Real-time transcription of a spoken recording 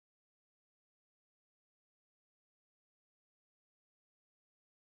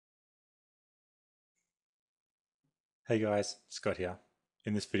Hey guys, Scott here.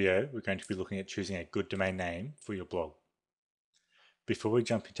 In this video, we're going to be looking at choosing a good domain name for your blog. Before we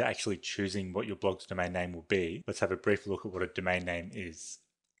jump into actually choosing what your blog's domain name will be, let's have a brief look at what a domain name is.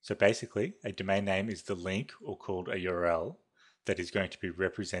 So basically, a domain name is the link, or called a URL, that is going to be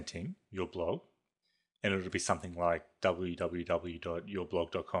representing your blog, and it'll be something like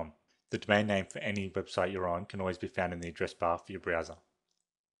www.yourblog.com. The domain name for any website you're on can always be found in the address bar for your browser.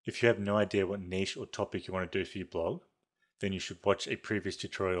 If you have no idea what niche or topic you want to do for your blog, then you should watch a previous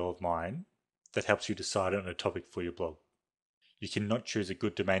tutorial of mine that helps you decide on a topic for your blog. You cannot choose a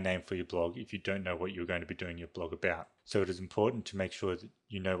good domain name for your blog if you don't know what you're going to be doing your blog about. So it is important to make sure that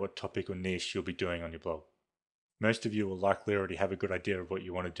you know what topic or niche you'll be doing on your blog. Most of you will likely already have a good idea of what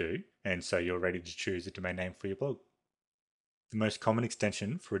you want to do, and so you're ready to choose a domain name for your blog. The most common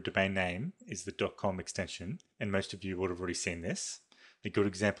extension for a domain name is the .com extension, and most of you would have already seen this. A good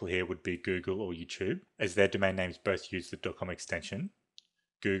example here would be Google or YouTube, as their domain names both use the .com extension.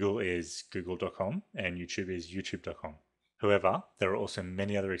 Google is google.com and YouTube is youtube.com. However, there are also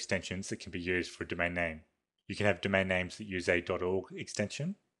many other extensions that can be used for a domain name. You can have domain names that use a .org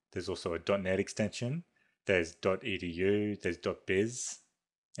extension. There's also a .net extension. There's .edu, there's .biz,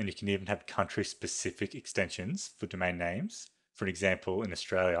 and you can even have country-specific extensions for domain names. For example, in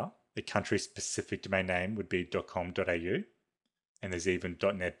Australia, a country-specific domain name would be .com.au, and there's even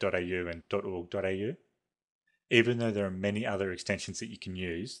 .net.au and .org.au. Even though there are many other extensions that you can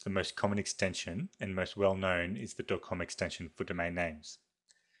use, the most common extension and most well known is the .com extension for domain names.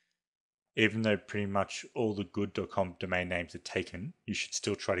 Even though pretty much all the good .com domain names are taken, you should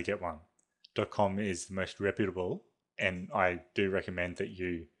still try to get one. .com is the most reputable, and I do recommend that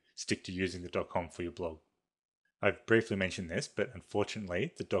you stick to using the .com for your blog. I've briefly mentioned this, but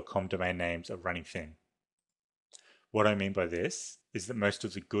unfortunately the .com domain names are running thin. What I mean by this is that most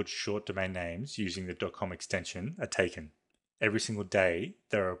of the good short domain names using the .com extension are taken. Every single day,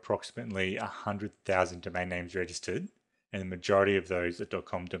 there are approximately 100,000 domain names registered, and the majority of those are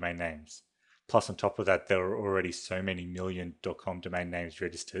 .com domain names. Plus, on top of that, there are already so many million .com domain names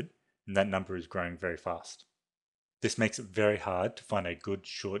registered, and that number is growing very fast. This makes it very hard to find a good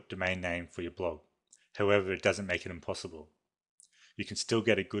short domain name for your blog. However, it doesn't make it impossible. You can still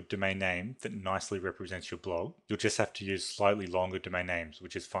get a good domain name that nicely represents your blog. You'll just have to use slightly longer domain names,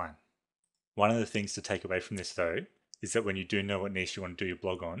 which is fine. One of the things to take away from this though, is that when you do know what niche you want to do your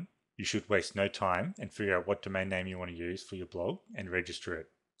blog on, you should waste no time and figure out what domain name you want to use for your blog and register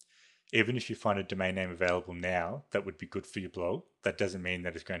it. Even if you find a domain name available now that would be good for your blog, that doesn't mean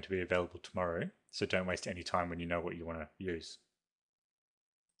that it's going to be available tomorrow, so don't waste any time when you know what you want to use.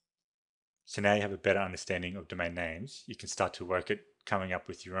 So now you have a better understanding of domain names, you can start to work at coming up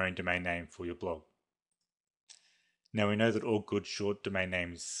with your own domain name for your blog. Now we know that all good short domain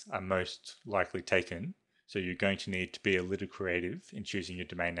names are most likely taken, so you're going to need to be a little creative in choosing your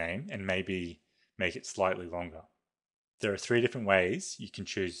domain name and maybe make it slightly longer. There are 3 different ways you can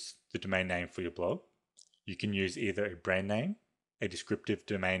choose the domain name for your blog. You can use either a brand name, a descriptive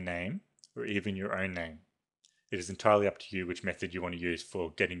domain name, or even your own name. It is entirely up to you which method you want to use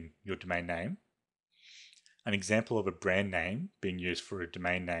for getting your domain name. An example of a brand name being used for a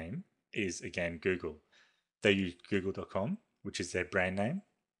domain name is, again, Google. They use google.com, which is their brand name.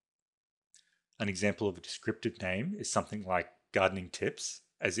 An example of a descriptive name is something like gardening tips,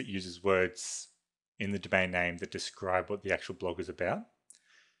 as it uses words in the domain name that describe what the actual blog is about.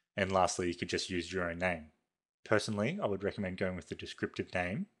 And lastly, you could just use your own name. Personally, I would recommend going with the descriptive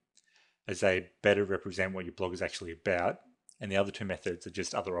name, as they better represent what your blog is actually about, and the other 2 methods are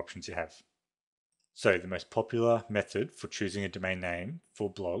just other options you have. So the most popular method for choosing a domain name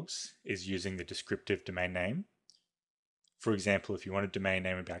for blogs is using the descriptive domain name. For example, if you want a domain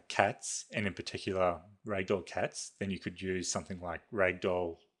name about cats, and in particular ragdoll cats, then you could use something like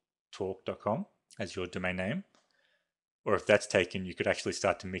ragdolltalk.com as your domain name. Or if that's taken, you could actually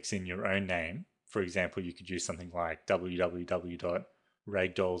start to mix in your own name. For example, you could use something like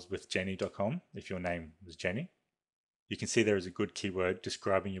www.ragdollswithjenny.com if your name was Jenny. You can see there is a good keyword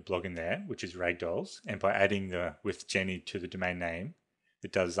describing your blog in there, which is ragdolls. And by adding the with Jenny to the domain name,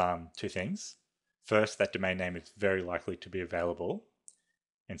 it does 2 things. First, that domain name is very likely to be available.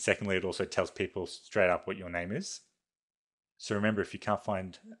 And secondly, it also tells people straight up what your name is. So remember, if you can't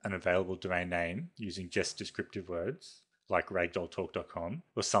find an available domain name using just descriptive words, like ragdolltalk.com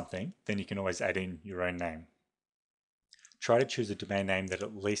or something, then you can always add in your own name. Try to choose a domain name that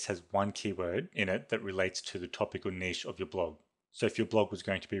at least has 1 keyword in it that relates to the topic or niche of your blog. So if your blog was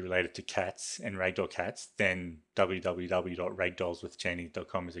going to be related to cats and ragdoll cats, then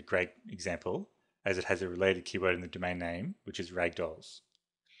www.ragdollswithjenny.com is a great example, as it has a related keyword in the domain name, which is ragdolls.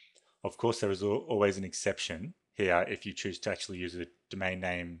 Of course, there is always an exception. here if you choose to actually use a domain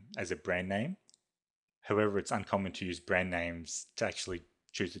name as a brand name. However, it's uncommon to use brand names to actually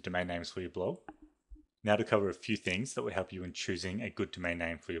choose the domain names for your blog. Now to cover a few things that will help you in choosing a good domain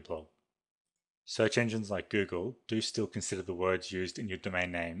name for your blog. Search engines like Google do still consider the words used in your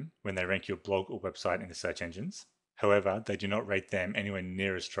domain name when they rank your blog or website in the search engines. However, they do not rate them anywhere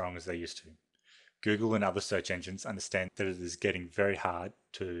near as strong as they used to. Google and other search engines understand that it is getting very hard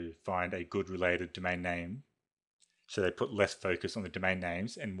to find a good related domain name, so they put less focus on the domain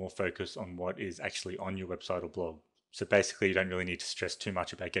names and more focus on what is actually on your website or blog. So basically, you don't really need to stress too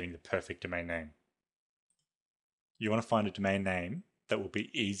much about getting the perfect domain name. You want to find a domain name that will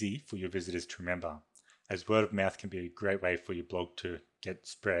be easy for your visitors to remember, as word of mouth can be a great way for your blog to get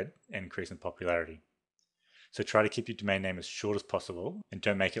spread and increase in popularity. So try to keep your domain name as short as possible and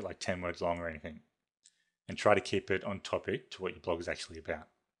don't make it like 10 words long or anything. And try to keep it on topic to what your blog is actually about.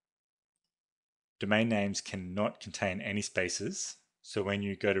 Domain names cannot contain any spaces, so when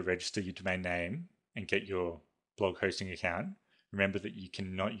you go to register your domain name and get your blog hosting account, remember that you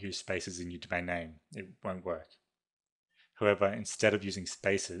cannot use spaces in your domain name. It won't work. However, instead of using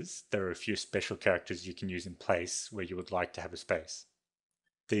spaces, there are a few special characters you can use in place where you would like to have a space.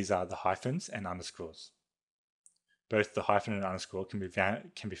 These are the hyphens and underscores. Both the hyphen and underscore can be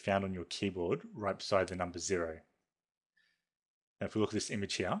found on your keyboard right beside the number 0. Now if we look at this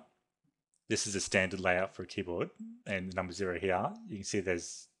image here, this is a standard layout for a keyboard, and the number 0 here, you can see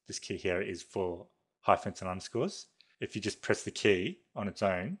there's this key here is for hyphens and underscores. If you just press the key on its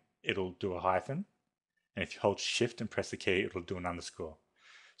own, it'll do a hyphen, and if you hold shift and press the key, it'll do an underscore.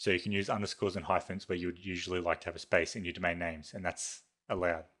 So you can use underscores and hyphens where you would usually like to have a space in your domain names, and that's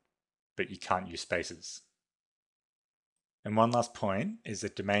allowed, but you can't use spaces. And one last point is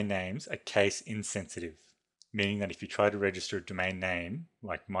that domain names are case insensitive, meaning that if you try to register a domain name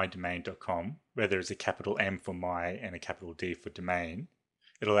like mydomain.com, where there is a capital M for my and a capital D for domain,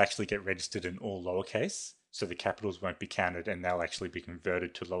 it'll actually get registered in all lowercase, so the capitals won't be counted and they'll actually be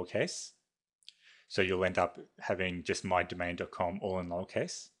converted to lowercase. So you'll end up having just mydomain.com all in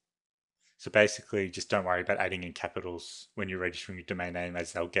lowercase. So basically, just don't worry about adding in capitals when you're registering your domain name,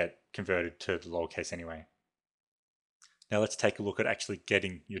 as they'll get converted to the lowercase anyway. Now let's take a look at actually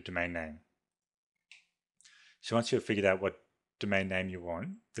getting your domain name. So once you've figured out what domain name you want,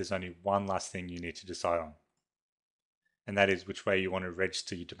 there's only one last thing you need to decide on. And that is which way you want to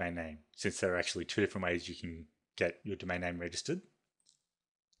register your domain name, since there are actually 2 different ways you can get your domain name registered.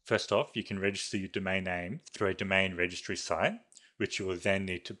 First off, you can register your domain name through a domain registry site, which you will then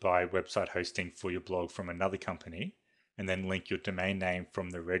need to buy website hosting for your blog from another company, and then link your domain name from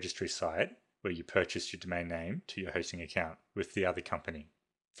the registry site where you purchased your domain name to your hosting account with the other company.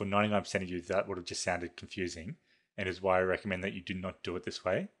 For 99% of you, that would have just sounded confusing, and is why I recommend that you do not do it this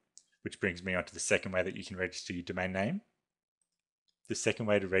way, which brings me on to the second way that you can register your domain name. The second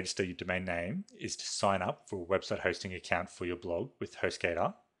way to register your domain name is to sign up for a website hosting account for your blog with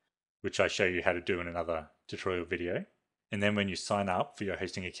Hostgator, which I show you how to do in another tutorial video. And then when you sign up for your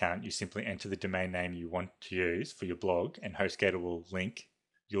hosting account, you simply enter the domain name you want to use for your blog, and Hostgator will link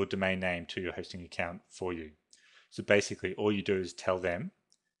your domain name to your hosting account for you. So basically all you do is tell them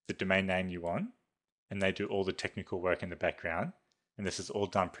the domain name you want, and they do all the technical work in the background, and this is all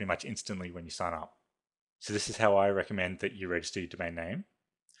done pretty much instantly when you sign up. So this is how I recommend that you register your domain name.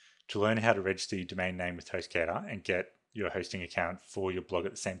 To learn how to register your domain name with Hostgator and get your hosting account for your blog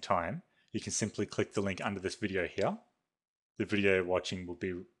at the same time, you can simply click the link under this video here. The video watching will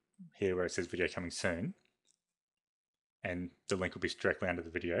be here where it says video coming soon, and the link will be directly under the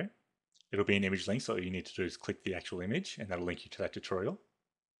video. It'll be an image link, so all you need to do is click the actual image and that'll link you to that tutorial.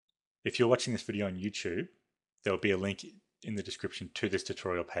 If you're watching this video on YouTube, there'll be a link in the description to this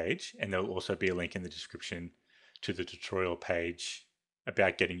tutorial page, and there'll also be a link in the description to the tutorial page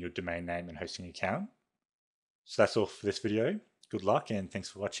about getting your domain name and hosting account. So that's all for this video. Good luck and thanks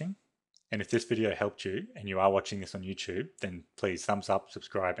for watching. And if this video helped you and you are watching this on YouTube, then please thumbs up,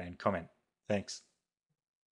 subscribe and comment. Thanks.